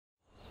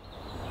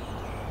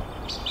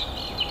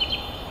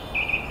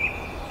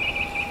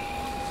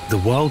the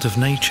world of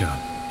nature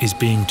is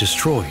being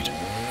destroyed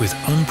with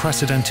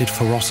unprecedented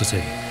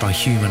ferocity by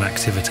human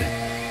activity.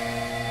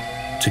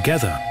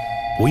 Together,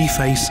 we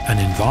face an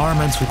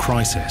environmental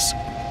crisis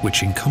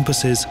which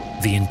encompasses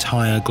the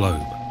entire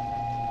globe.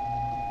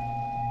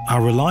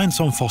 Our reliance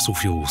on fossil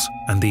fuels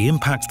and the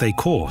impact they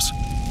cause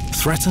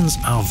threatens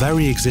our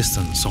very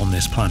existence on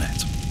this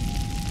planet.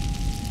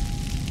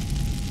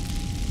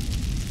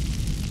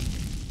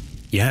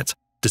 Yet,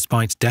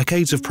 despite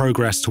decades of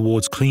progress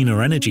towards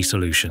cleaner energy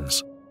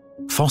solutions,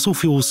 fossil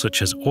fuels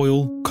such as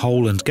oil,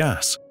 coal and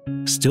gas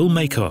still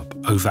make up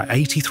over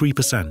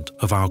 83%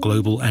 of our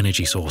global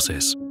energy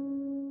sources.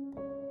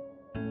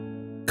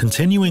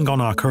 Continuing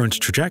on our current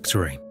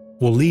trajectory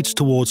will lead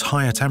towards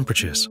higher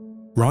temperatures,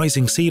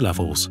 rising sea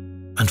levels,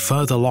 and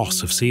further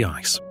loss of sea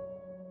ice.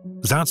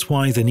 That's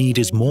why the need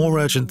is more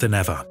urgent than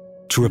ever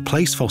to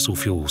replace fossil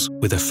fuels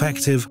with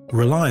effective,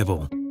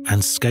 reliable,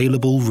 and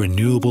scalable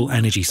renewable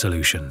energy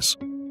solutions.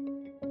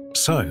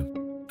 So,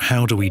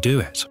 how do we do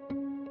it?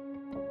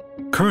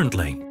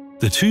 Currently,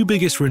 the two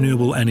biggest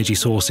renewable energy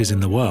sources in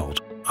the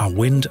world are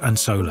wind and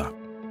solar.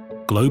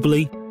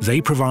 Globally,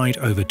 they provide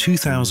over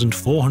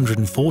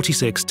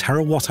 2,446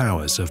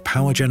 terawatt-hours of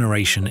power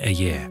generation a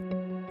year.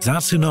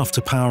 That's enough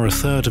to power a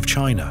third of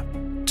China,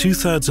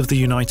 2/3 of the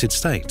United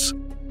States,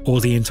 or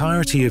the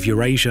entirety of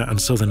Eurasia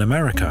and Southern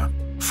America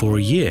for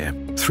a year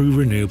through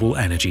renewable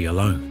energy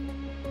alone.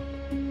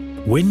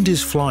 Wind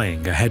is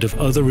flying ahead of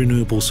other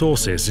renewable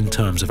sources in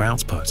terms of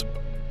output,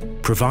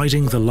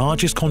 providing the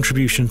largest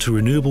contribution to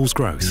renewables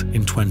growth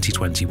in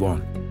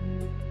 2021.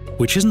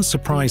 Which isn't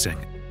surprising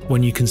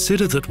when you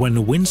consider that when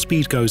the wind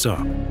speed goes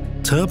up,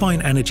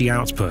 turbine energy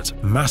output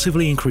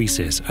massively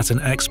increases at an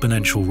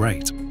exponential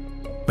rate,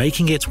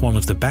 making it one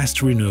of the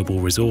best renewable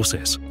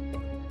resources.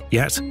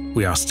 Yet,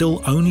 we are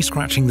still only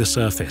scratching the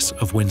surface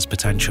of wind's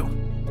potential.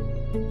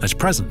 At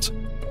present,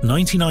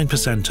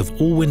 99%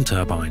 of all wind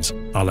turbines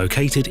are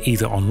located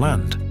either on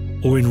land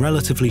or in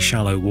relatively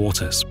shallow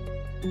waters.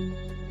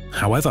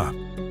 However,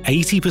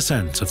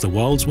 80% of the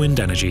world's wind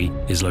energy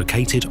is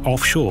located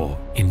offshore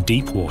in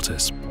deep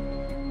waters.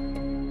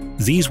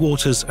 These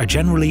waters are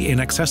generally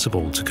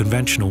inaccessible to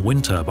conventional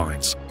wind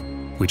turbines,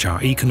 which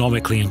are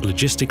economically and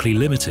logistically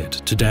limited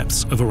to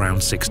depths of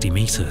around 60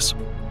 meters.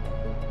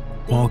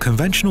 While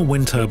conventional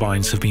wind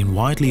turbines have been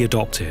widely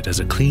adopted as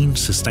a clean,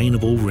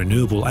 sustainable,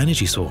 renewable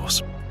energy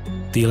source,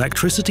 the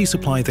electricity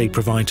supply they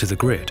provide to the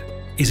grid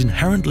is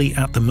inherently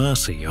at the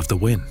mercy of the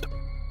wind.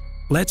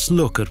 Let's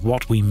look at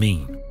what we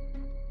mean.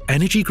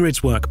 Energy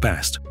grids work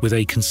best with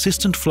a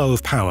consistent flow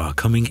of power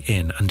coming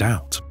in and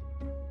out.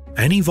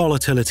 Any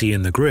volatility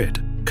in the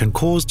grid can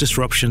cause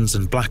disruptions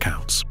and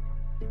blackouts,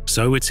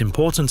 so it's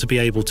important to be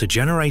able to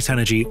generate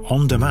energy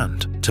on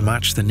demand to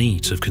match the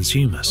needs of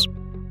consumers.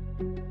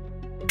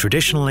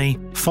 Traditionally,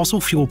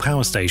 fossil fuel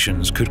power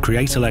stations could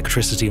create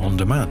electricity on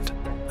demand,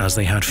 as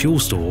they had fuel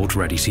stored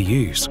ready to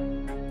use.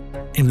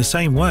 In the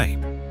same way,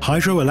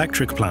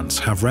 hydroelectric plants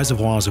have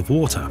reservoirs of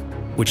water,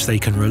 which they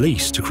can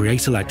release to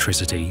create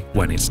electricity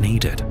when it's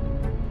needed.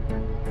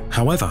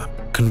 However,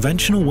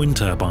 conventional wind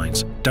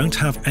turbines don't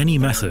have any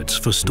methods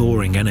for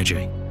storing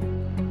energy.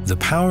 The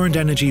power and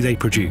energy they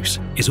produce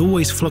is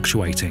always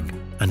fluctuating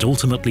and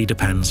ultimately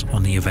depends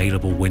on the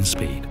available wind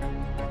speed.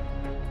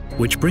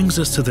 Which brings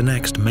us to the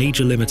next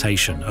major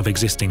limitation of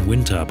existing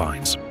wind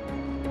turbines.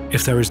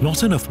 If there is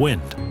not enough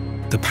wind,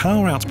 the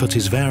power output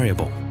is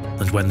variable,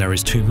 and when there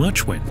is too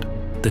much wind,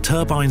 the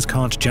turbines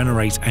can't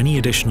generate any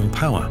additional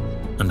power,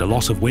 and a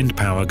lot of wind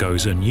power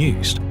goes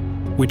unused,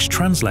 which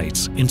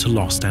translates into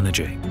lost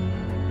energy.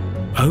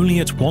 Only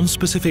at one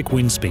specific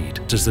wind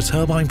speed does the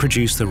turbine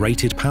produce the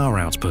rated power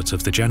output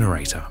of the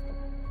generator.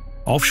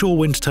 Offshore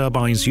wind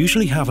turbines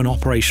usually have an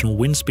operational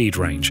wind speed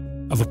range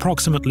of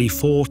approximately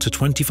 4 to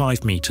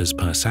 25 meters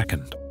per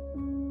second.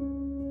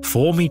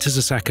 4 meters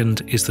a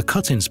second is the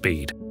cut-in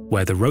speed,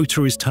 where the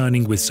rotor is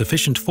turning with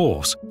sufficient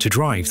force to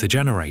drive the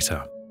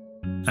generator,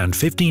 and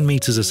 15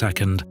 meters a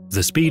second,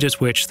 the speed at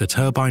which the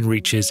turbine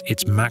reaches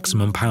its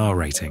maximum power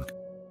rating.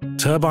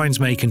 Turbines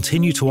may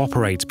continue to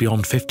operate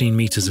beyond 15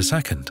 meters a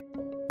second,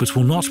 but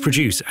will not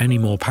produce any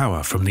more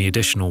power from the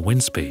additional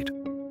wind speed.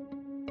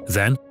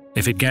 Then,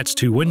 if it gets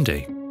too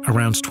windy,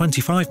 around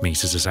 25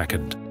 meters a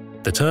second,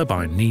 the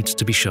turbine needs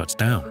to be shut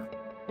down.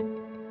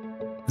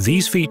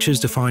 These features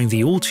define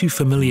the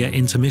all-too-familiar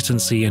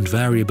intermittency and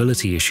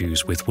variability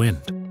issues with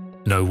wind.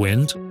 No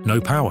wind,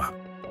 no power.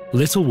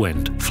 Little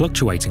wind,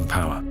 fluctuating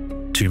power.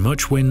 Too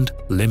much wind,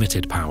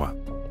 limited power.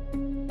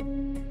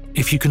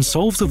 If you can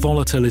solve the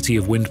volatility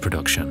of wind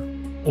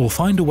production, or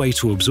find a way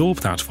to absorb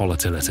that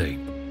volatility,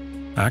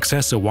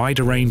 access a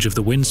wider range of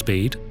the wind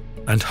speed,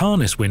 and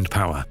harness wind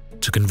power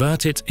to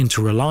convert it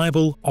into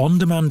reliable,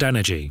 on-demand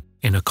energy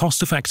in a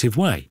cost-effective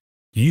way,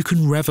 you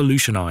can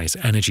revolutionize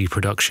energy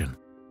production.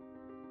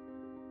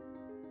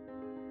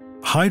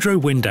 Hydro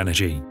wind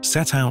energy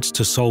set out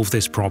to solve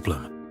this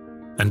problem,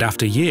 and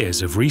after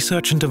years of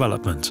research and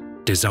development,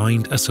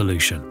 designed a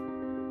solution.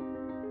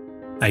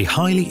 A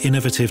highly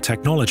innovative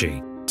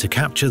technology to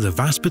capture the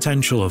vast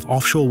potential of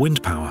offshore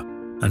wind power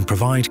and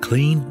provide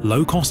clean,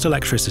 low-cost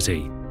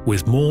electricity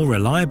with more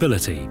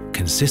reliability,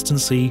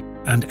 consistency,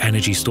 and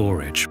energy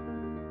storage.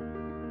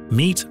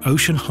 Meet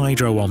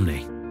OceanHydro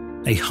Omni,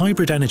 a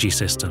hybrid energy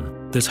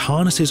system that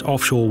harnesses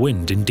offshore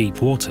wind in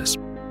deep waters,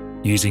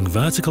 using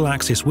vertical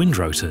axis wind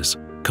rotors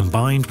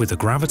combined with a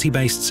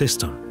gravity-based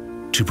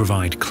system to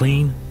provide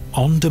clean,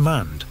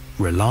 on-demand,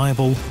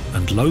 reliable,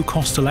 and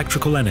low-cost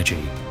electrical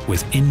energy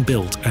with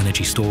inbuilt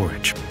energy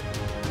storage.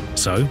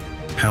 So,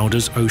 how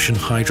does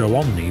OceanHydro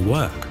Omni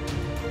work?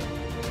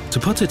 To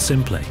put it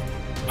simply,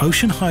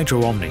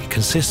 OceanHydro Omni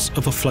consists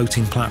of a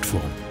floating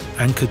platform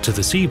anchored to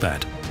the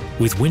seabed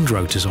with wind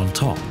rotors on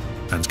top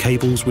and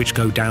cables which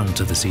go down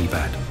to the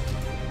seabed.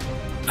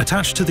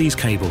 Attached to these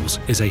cables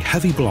is a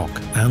heavy block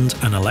and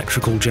an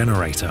electrical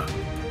generator.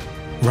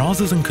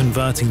 Rather than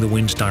converting the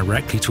wind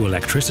directly to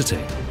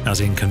electricity, as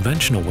in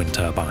conventional wind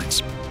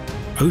turbines,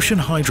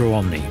 OceanHydro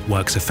Omni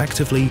works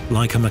effectively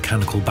like a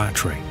mechanical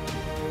battery.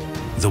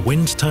 The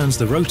wind turns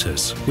the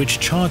rotors, which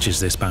charges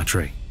this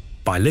battery,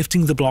 by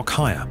lifting the block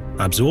higher,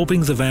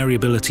 absorbing the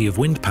variability of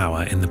wind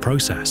power in the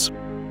process.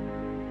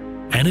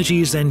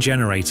 Energy is then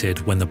generated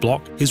when the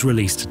block is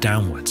released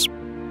downwards.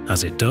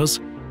 As it does,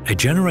 a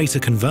generator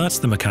converts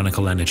the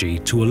mechanical energy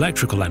to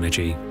electrical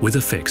energy with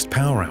a fixed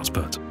power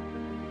output,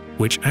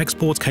 which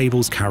export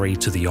cables carry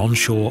to the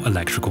onshore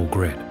electrical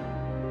grid.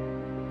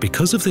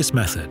 Because of this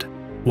method,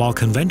 while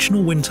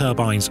conventional wind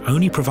turbines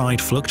only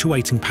provide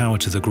fluctuating power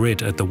to the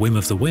grid at the whim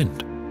of the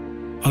wind,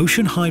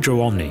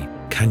 OceanHydro Omni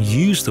can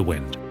use the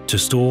wind to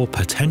store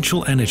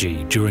potential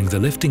energy during the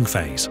lifting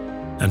phase,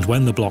 and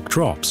when the block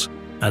drops,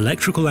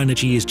 electrical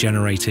energy is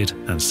generated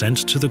and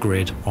sent to the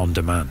grid on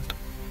demand.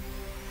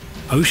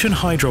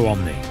 OceanHydro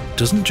Omni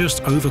doesn't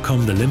just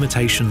overcome the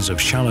limitations of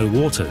shallow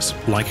waters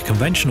like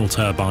conventional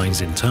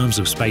turbines in terms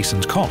of space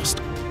and cost,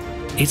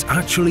 it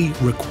actually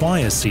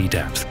requires sea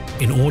depth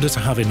in order to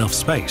have enough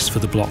space for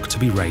the block to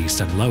be raised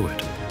and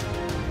lowered,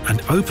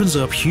 and opens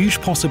up huge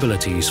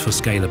possibilities for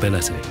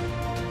scalability.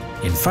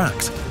 In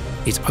fact,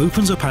 it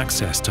opens up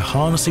access to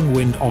harnessing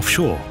wind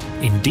offshore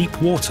in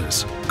deep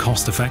waters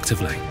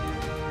cost-effectively.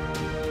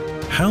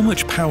 How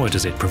much power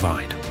does it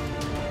provide?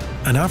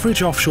 An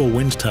average offshore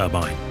wind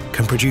turbine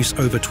can produce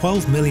over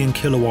 12 million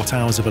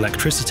kilowatt-hours of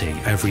electricity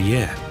every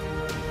year.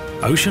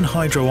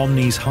 OceanHydro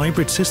Omni's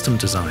hybrid system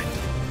design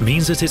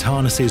means that it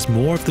harnesses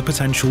more of the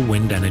potential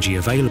wind energy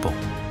available,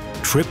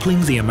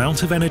 tripling the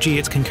amount of energy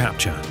it can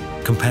capture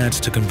compared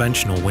to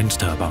conventional wind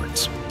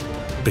turbines.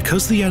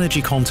 Because the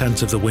energy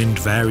content of the wind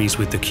varies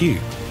with the Q,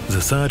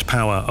 the third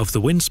power of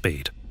the wind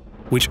speed,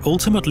 which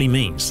ultimately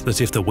means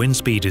that if the wind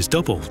speed is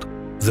doubled,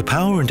 the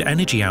power and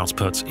energy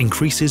output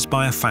increases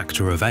by a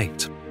factor of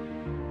 8.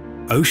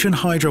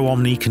 OceanHydro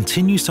Omni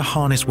continues to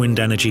harness wind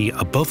energy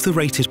above the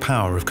rated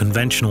power of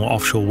conventional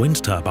offshore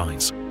wind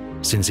turbines,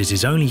 since it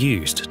is only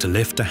used to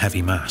lift a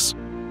heavy mass.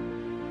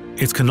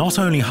 It can not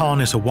only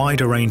harness a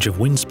wider range of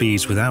wind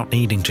speeds without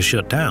needing to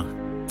shut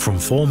down, from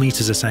 4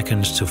 meters a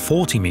second to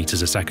 40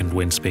 meters a second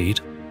wind speed,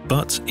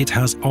 but it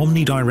has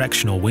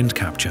omnidirectional wind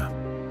capture.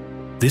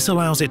 This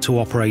allows it to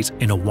operate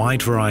in a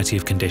wide variety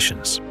of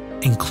conditions,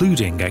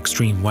 including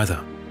extreme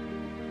weather.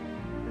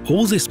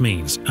 All this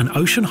means an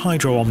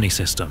OceanHydro Omni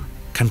system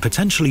can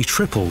potentially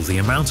triple the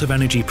amount of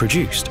energy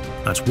produced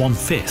at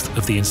 1/5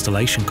 of the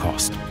installation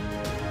cost.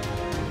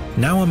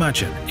 Now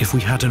imagine if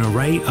we had an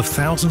array of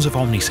thousands of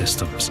Omni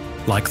systems,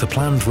 like the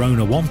planned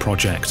Rona 1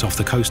 project off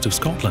the coast of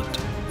Scotland,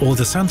 or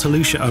the Santa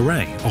Lucia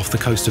array off the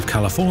coast of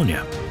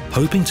California,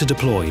 hoping to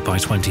deploy by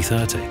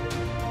 2030.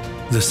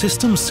 The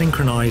systems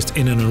synchronized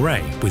in an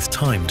array with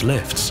timed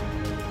lifts,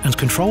 and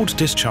controlled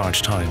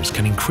discharge times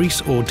can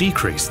increase or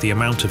decrease the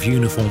amount of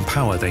uniform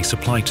power they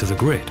supply to the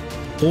grid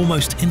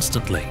almost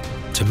instantly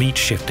to meet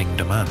shifting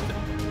demand.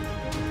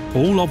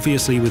 All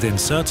obviously within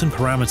certain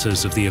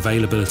parameters of the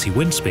availability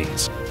wind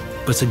speeds,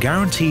 but a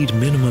guaranteed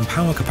minimum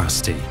power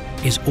capacity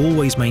is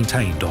always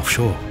maintained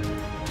offshore.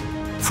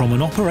 From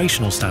an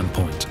operational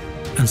standpoint,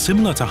 and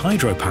similar to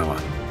hydropower,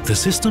 the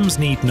systems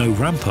need no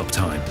ramp-up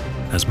time,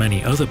 as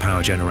many other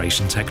power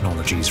generation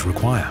technologies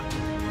require.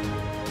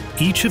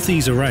 Each of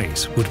these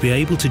arrays would be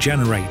able to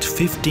generate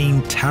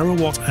 15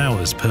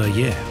 terawatt-hours per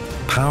year,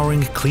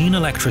 powering clean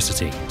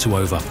electricity to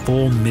over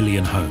 4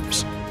 million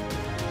homes.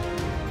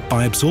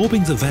 By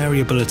absorbing the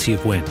variability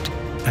of wind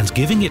and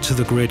giving it to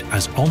the grid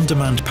as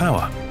on-demand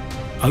power,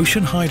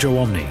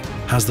 OceanHydro Omni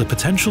has the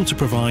potential to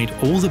provide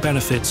all the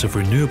benefits of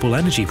renewable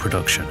energy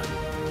production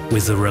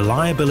with the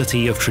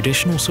reliability of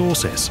traditional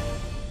sources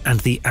and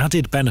the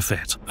added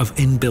benefit of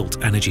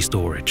inbuilt energy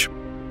storage.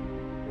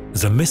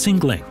 The missing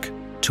link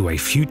to a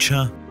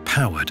future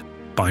powered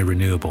by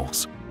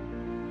renewables.